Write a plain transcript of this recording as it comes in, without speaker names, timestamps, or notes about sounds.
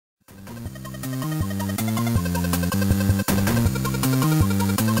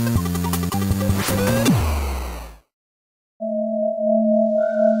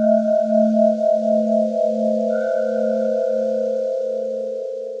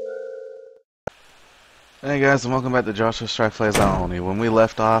Hey guys, and welcome back to Joshua Strike Plays Only. When we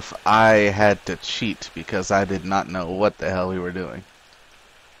left off, I had to cheat because I did not know what the hell we were doing.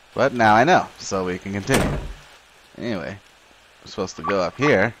 But now I know, so we can continue. Anyway, we're supposed to go up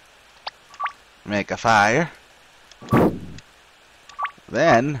here, make a fire,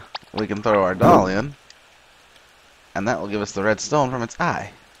 then we can throw our doll in, and that will give us the red stone from its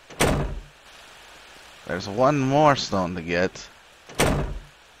eye. There's one more stone to get,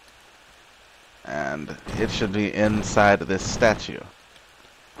 and it should be inside this statue.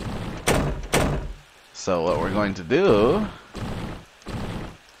 So what we're going to do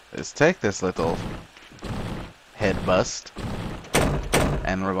is take this little head bust,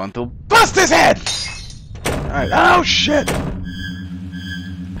 and we're going to bust his head! Alright, oh shit!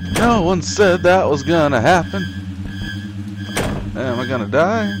 No one said that was gonna happen. Am I gonna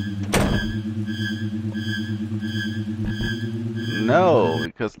die? No,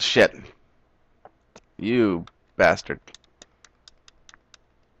 because shit. You bastard.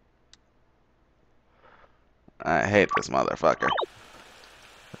 I hate this motherfucker.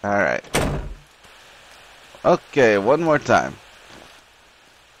 Alright. Okay, one more time.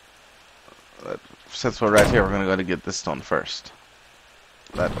 Since we're right here, we're gonna go to get this stone first.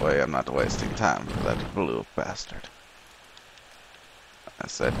 That way I'm not wasting time for that blue bastard. I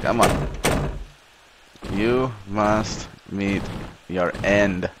said, come on. You must meet your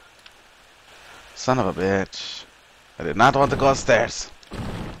end. Son of a bitch. I did not want to go upstairs.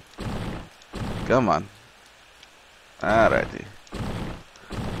 Come on. Alrighty.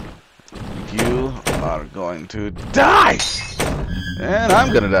 You are going to die! And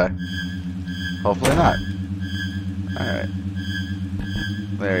I'm gonna die. Hopefully not. Alright.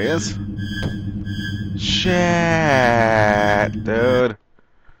 There he is. Shit, dude.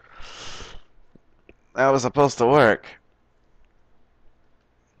 That was supposed to work.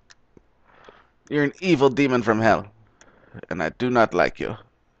 You're an evil demon from hell, and I do not like you.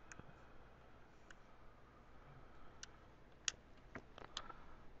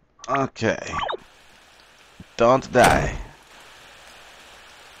 Okay. Don't die.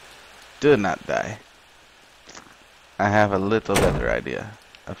 Do not die. I have a little better idea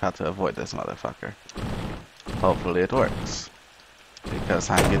of how to avoid this motherfucker. Hopefully it works. Because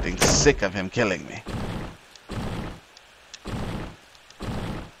I'm getting sick of him killing me.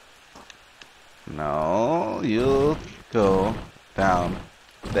 No, you go down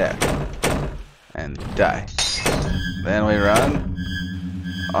there and die. Then we run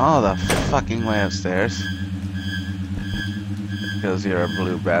all the fucking way upstairs because you're a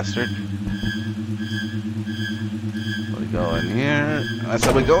blue bastard. We go in here.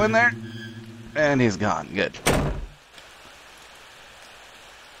 So we go in there, and he's gone. Good.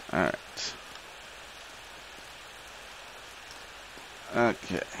 All right.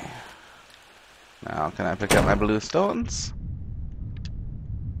 Okay. Now, can I pick up my blue stones?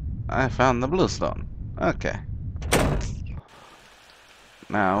 I found the blue stone. Okay.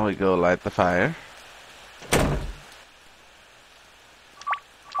 Now we go light the fire.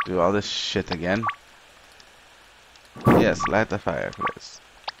 Do all this shit again. Yes, light the fire, please.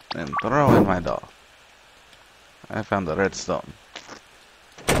 Then throw in my doll. I found the red stone.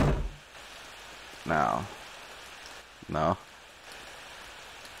 Now. No.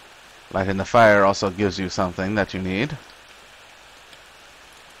 Lighting the fire also gives you something that you need.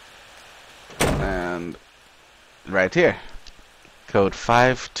 And right here. Code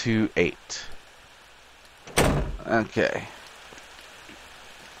 528. Okay.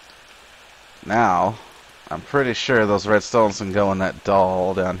 Now, I'm pretty sure those red stones can go in that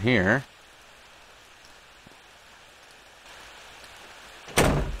doll down here.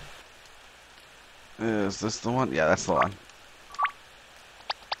 Is this the one? Yeah, that's the one.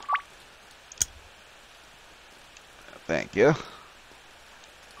 Thank you.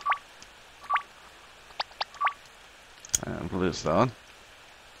 And blue stone.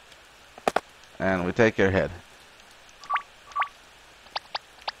 And we take your head.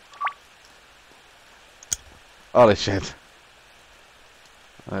 Holy shit.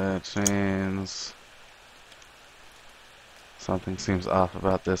 That means something seems off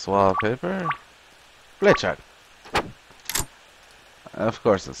about this wallpaper. Glitch. Of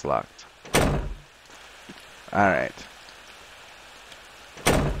course it's locked. Alright.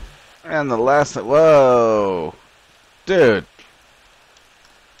 And the last... Whoa! Dude!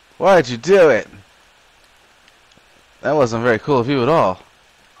 Why'd you do it? That wasn't very cool of you at all.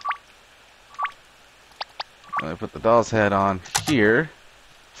 I put the doll's head on here.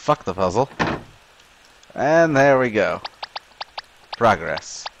 Fuck the puzzle. And there we go.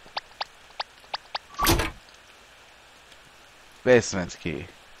 Progress. Basement key.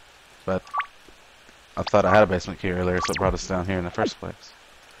 But I thought I had a basement key earlier, so it brought us down here in the first place.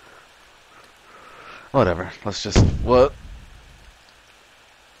 Whatever. Let's just... What?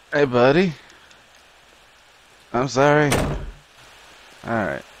 Hey, buddy. I'm sorry.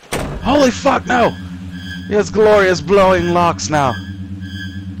 Alright. Holy fuck, no! He has glorious blowing locks now.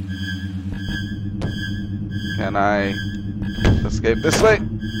 Can I escape this way?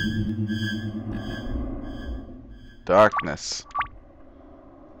 Darkness.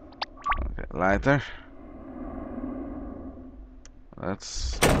 Okay, lighter.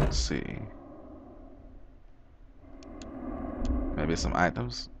 Let's see. Maybe some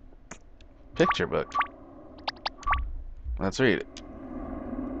items. Picture book. Let's read it.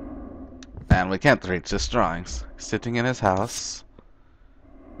 And we can't read, just drawings. Sitting in his house.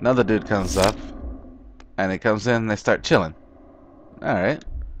 Another dude comes up. And he comes in and they start chilling. Alright.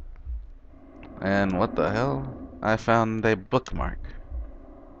 And what the hell? I found a bookmark.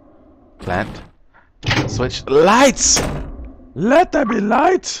 Plant. Switch. Lights! Let there be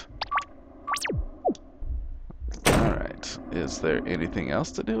light! Alright. Is there anything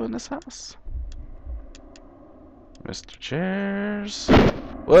else to do in this house? Mr. Chairs.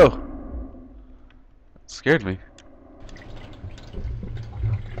 Whoa! Scared me.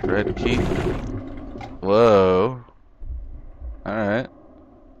 Red key. Whoa. Alright.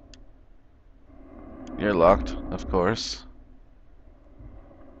 You're locked, of course.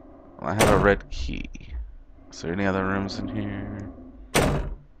 Well, I have a red key. Is there any other rooms in here?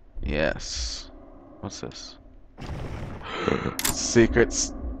 Yes. What's this?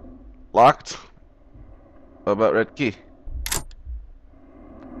 Secrets. Locked. What about red key?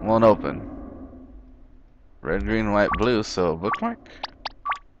 Won't open. Red, green, white, blue, so bookmark?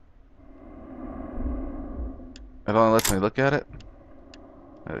 It only lets me look at it?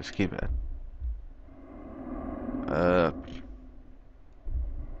 Let's keep it.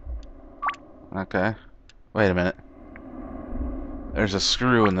 Okay. Wait a minute. There's a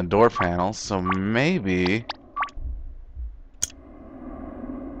screw in the door panel, so maybe...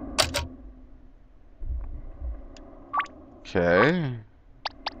 Okay.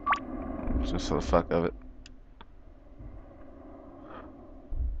 Just for the fuck of it.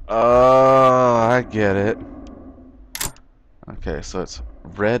 Oh, I get it. Okay, so it's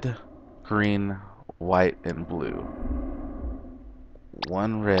red, green, white, and blue.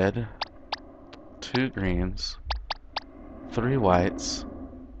 1 red, 2 greens, 3 whites,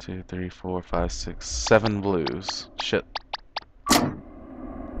 2, 3, 4, 5, 6, 7 blues. Shit.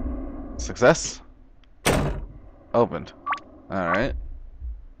 Success? Opened. Alright.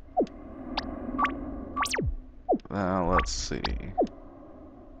 Now let's see.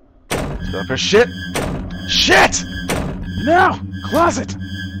 Let's go for shit! Shit! No! Closet!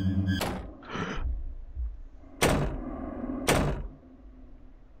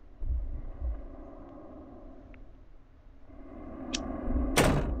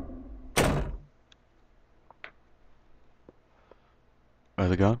 Are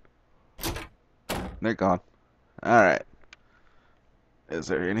they gone? They're gone. Alright. Is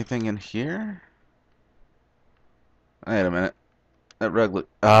there anything in here? Wait a minute. That rug look.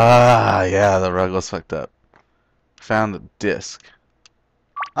 Ah, yeah, the rug was fucked up. Found the disc.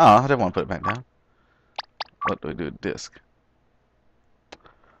 Oh, I didn't want to put it back down. What do we do with disc?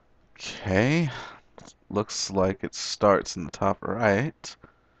 Okay. Looks like it starts in the top right.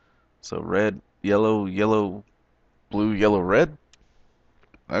 So red, yellow, yellow, blue, yellow, red.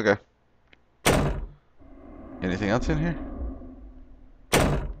 Okay. Anything else in here?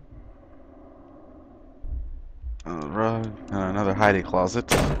 Rug. Another hidey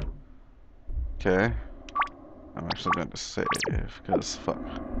closet. Okay. I'm actually going to save, because fuck.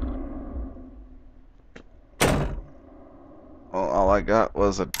 Well, all I got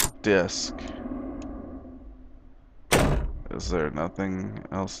was a disc. Is there nothing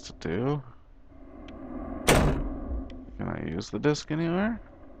else to do? Can I use the disc anywhere?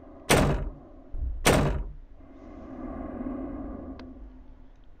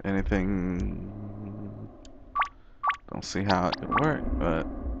 Anything? Don't see how it could work, but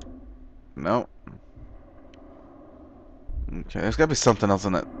nope. Okay, there's gotta be something else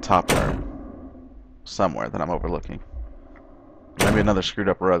in that top room somewhere that I'm overlooking. Maybe another screwed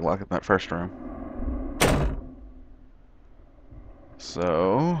up rug like in that first room.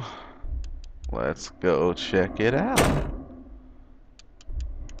 So let's go check it out.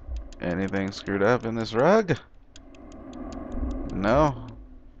 Anything screwed up in this rug? No.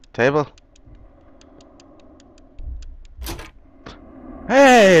 Table?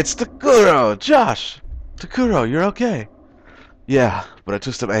 Hey, it's Takuro! Josh! Takuro, you're okay? Yeah, but I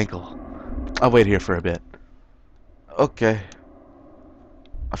twisted my ankle. I'll wait here for a bit. Okay.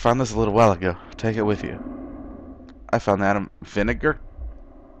 I found this a little while ago. Take it with you. I found that vinegar?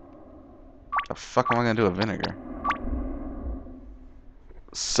 The fuck am I gonna do with vinegar?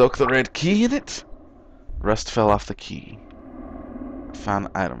 Soak the red key in it? Rust fell off the key. Found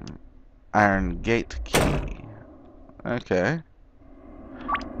item. Iron gate key. Okay.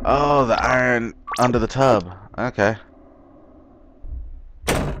 Oh, the iron under the tub. Okay.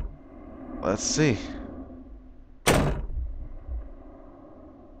 Let's see.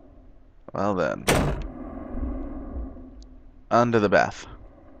 Well then. Under the bath.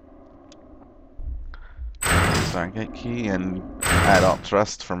 Iron gate key and add alt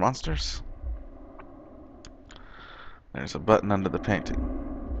thrust for monsters. There's a button under the painting.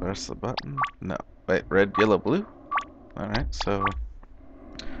 Where's the button? No. Wait, red, yellow, blue? Alright, so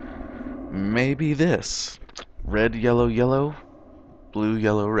maybe this. Red, yellow, yellow, blue,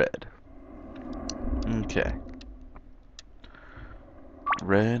 yellow, red. Okay.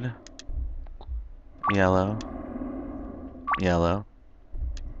 Red, yellow, yellow,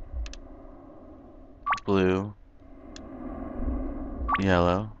 blue,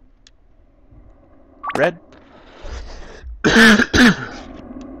 yellow, red.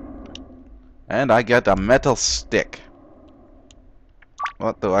 And I get a metal stick.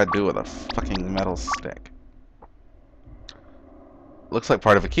 What do I do with a fucking metal stick? Looks like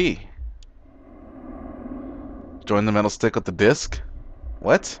part of a key. Join the metal stick with the disc?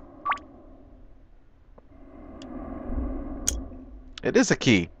 What? It is a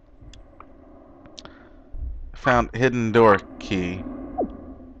key. Found hidden door key.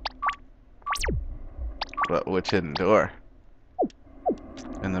 But which hidden door?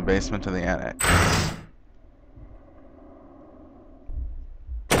 In the basement of the annex.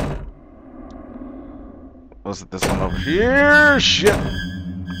 Was it this one over here? Shit!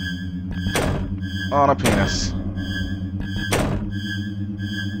 On a penis.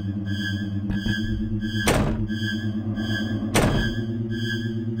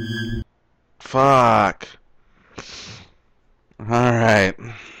 Fuck. Alright.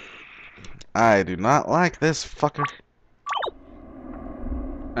 I do not like this fucker.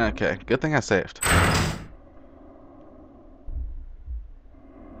 Okay, good thing I saved.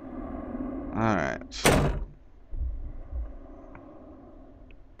 Alright.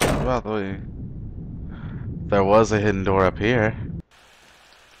 How about there was a hidden door up here.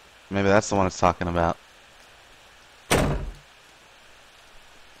 Maybe that's the one it's talking about.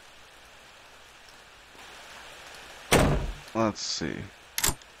 Let's see.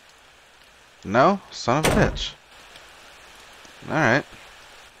 No? Son of a bitch. Alright.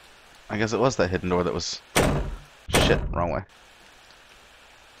 I guess it was that hidden door that was... Shit, wrong way.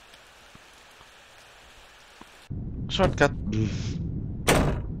 Shortcut.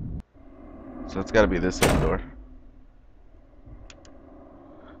 So it's gotta be this hidden door.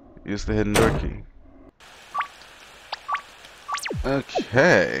 Use the hidden door key.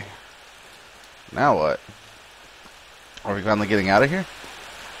 Okay. Now what? Are we finally getting out of here?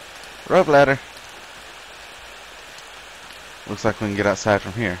 Rope ladder. Looks like we can get outside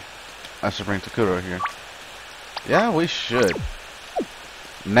from here. I should bring Takuro here. Yeah, we should.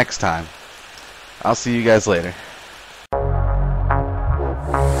 Next time. I'll see you guys later.